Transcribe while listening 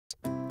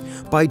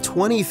By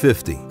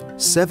 2050,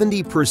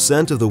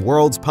 70% of the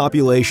world's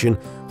population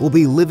will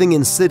be living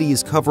in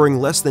cities covering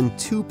less than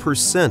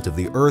 2% of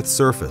the Earth's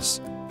surface.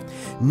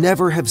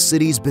 Never have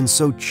cities been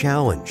so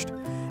challenged,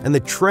 and the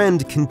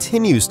trend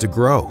continues to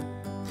grow.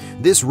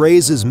 This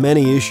raises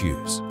many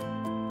issues: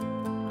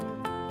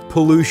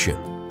 pollution,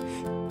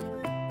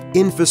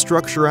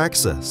 infrastructure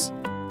access,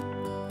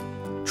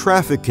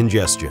 traffic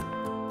congestion,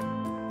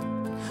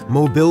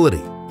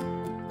 mobility,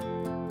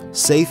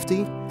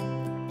 safety,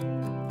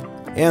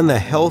 and the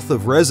health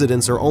of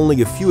residents are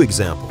only a few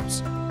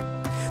examples.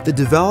 The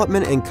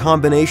development and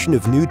combination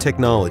of new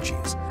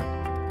technologies,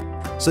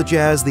 such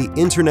as the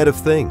Internet of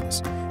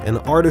Things and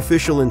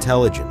artificial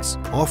intelligence,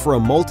 offer a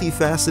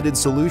multifaceted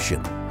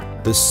solution: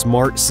 the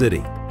smart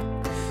city.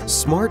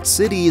 Smart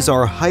cities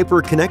are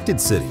hyper-connected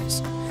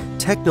cities,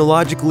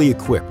 technologically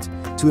equipped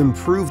to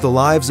improve the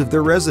lives of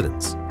their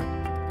residents.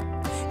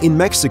 In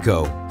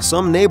Mexico,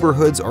 some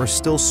neighborhoods are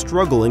still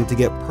struggling to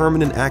get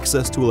permanent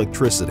access to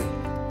electricity.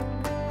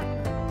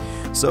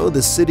 So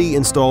the city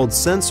installed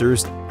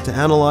sensors to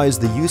analyze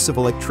the use of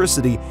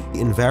electricity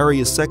in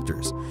various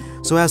sectors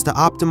so as to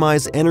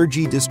optimize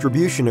energy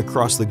distribution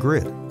across the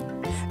grid.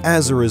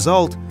 As a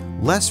result,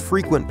 less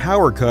frequent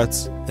power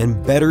cuts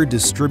and better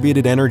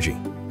distributed energy.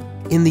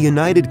 In the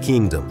United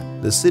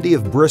Kingdom, the city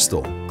of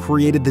Bristol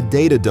created the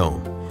Data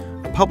Dome,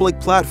 a public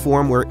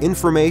platform where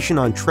information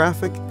on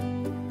traffic,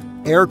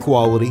 air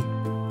quality,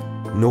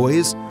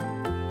 noise,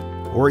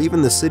 or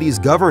even the city's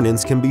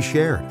governance can be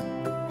shared.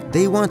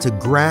 They want to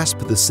grasp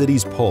the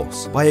city's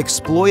pulse by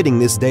exploiting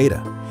this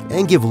data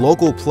and give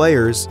local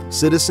players,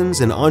 citizens,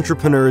 and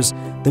entrepreneurs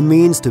the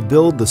means to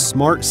build the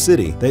smart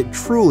city that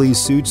truly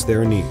suits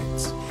their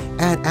needs.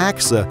 At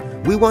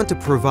AXA, we want to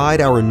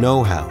provide our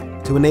know-how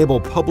to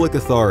enable public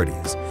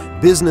authorities,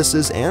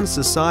 businesses, and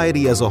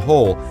society as a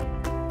whole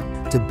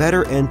to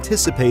better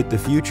anticipate the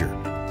future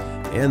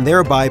and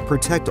thereby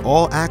protect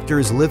all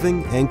actors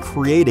living and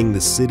creating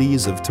the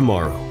cities of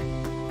tomorrow.